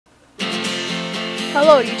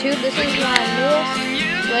Hello YouTube, this is my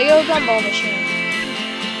newest Lego gumball machine.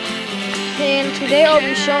 And today I'll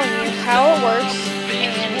be showing you how it works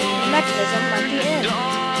and the mechanism at the end.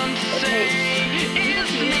 It takes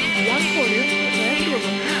 1/4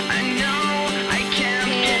 and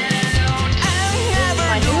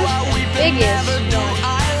my newest, biggest one.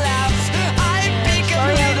 And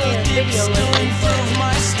sorry I haven't made a video lately, but this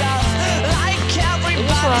one took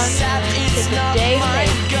a day to make.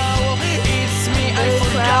 Very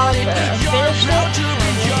proud that I finished it and I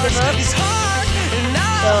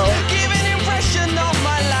didn't give up.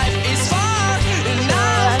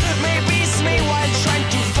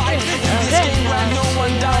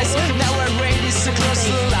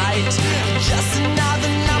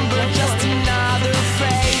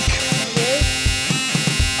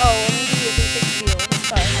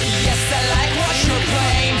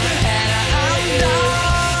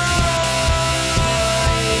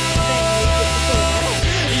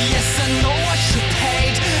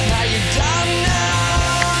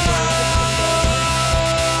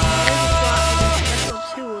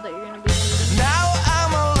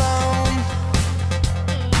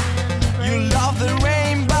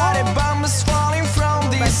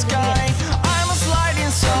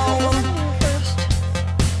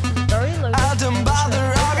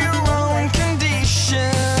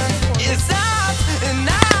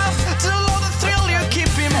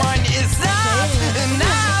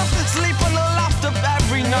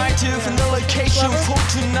 From the location for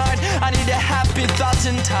tonight, I need a happy thought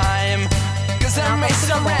in time, 'cause I may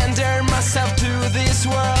surrender myself to this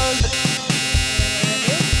world.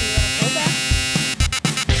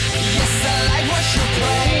 Yes, I like what you're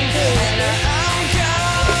playing, and I'm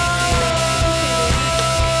gone.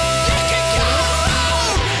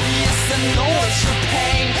 Yes, I know what you're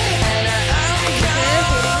paying, and I'm gone.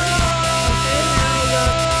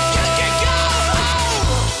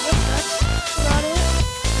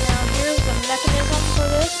 Mechanism for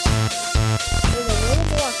this. There's a little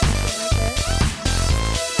block right there.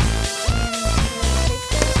 And we'll take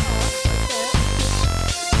that off like that.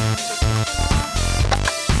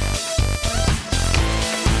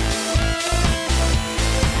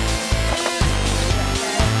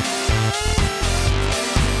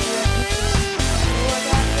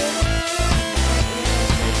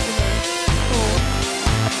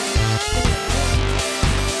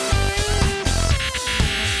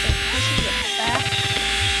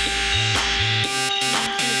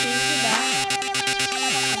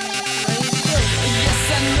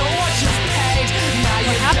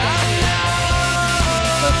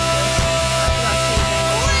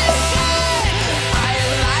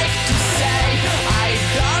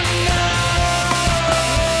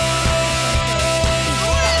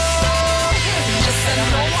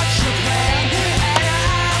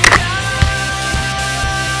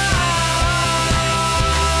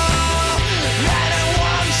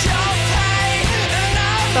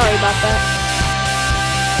 Sorry about that.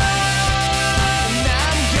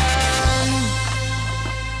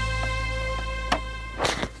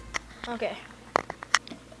 Okay.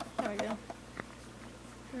 There we go.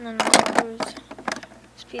 And then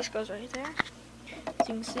this piece goes right there. As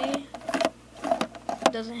you can see,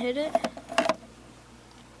 it doesn't hit it.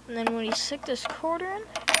 And then when you stick this cord in,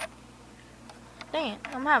 dang it,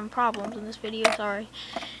 I'm having problems in this video, sorry.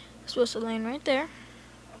 It's supposed to land right there.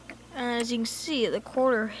 And as you can see, the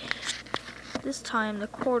quarter, this time the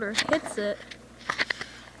quarter hits it,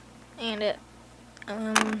 and it,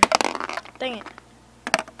 dang it,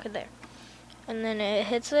 okay there. And then it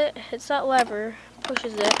hits that lever,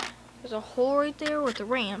 pushes it, there's a hole right there with the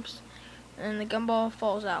ramps, and then the gumball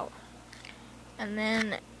falls out. And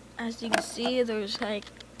then, as you can see, there's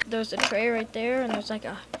a tray right there, and there's like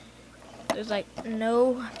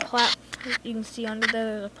no you can see under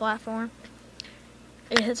there's a platform.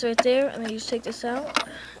 It hits right there, and then you just take this out,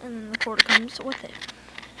 and then the cord comes with it.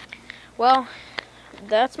 Well,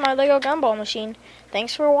 that's my Lego gumball machine.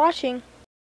 Thanks for watching.